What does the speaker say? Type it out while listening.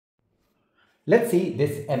Let's see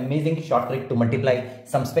this amazing short trick to multiply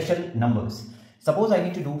some special numbers. Suppose I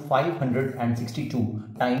need to do 562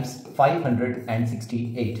 times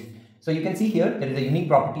 568. So you can see here there is a unique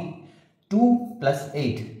property 2 plus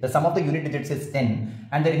 8. The sum of the unit digits is 10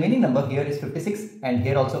 and the remaining number here is 56 and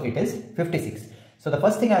here also it is 56. So the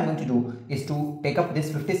first thing I am going to do is to take up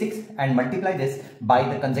this 56 and multiply this by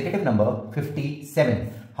the consecutive number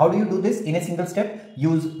 57. How do you do this in a single step?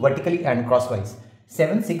 Use vertically and crosswise.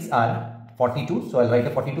 7 6 are 42, so I'll write a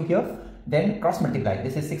 42 here. Then cross multiply.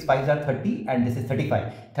 This is 6 5s are 30 and this is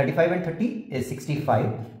 35. 35 and 30 is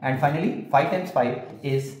 65 and finally 5 times 5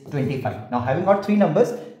 is 25. Now having got three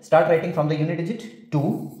numbers, start writing from the unit digit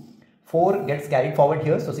 2. 4 gets carried forward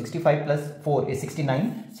here, so 65 plus 4 is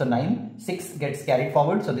 69, so 9. 6 gets carried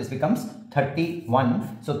forward, so this becomes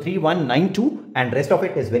 31. So 3192 and rest of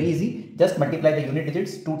it is very easy. Just multiply the unit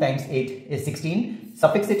digits. 2 times 8 is 16.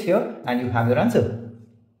 Suffix it here and you have your answer.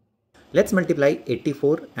 Let's multiply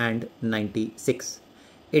 84 and 96.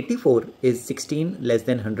 84 is 16 less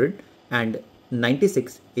than 100 and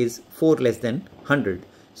 96 is 4 less than 100.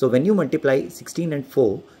 So when you multiply 16 and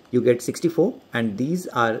 4, you get 64 and these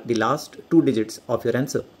are the last two digits of your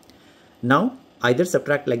answer. Now either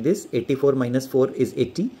subtract like this, 84 minus 4 is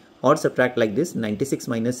 80, or subtract like this, 96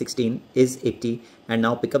 minus 16 is 80, and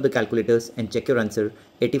now pick up the calculators and check your answer.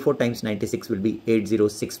 84 times 96 will be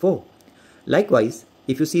 8064. Likewise,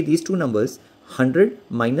 if you see these two numbers, 100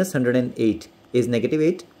 minus 108 is negative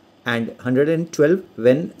 8 and 112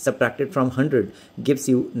 when subtracted from 100 gives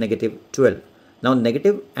you negative 12. Now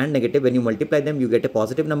negative and negative, when you multiply them, you get a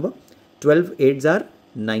positive number. 12 8s are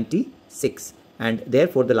 96 and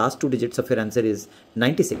therefore the last two digits of your answer is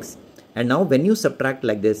 96. And now when you subtract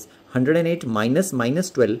like this, 108 minus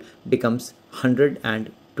 12 becomes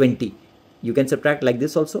 120. You can subtract like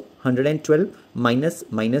this also, 112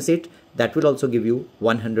 minus 8, that will also give you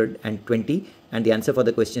 120, and the answer for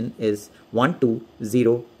the question is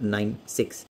 12096.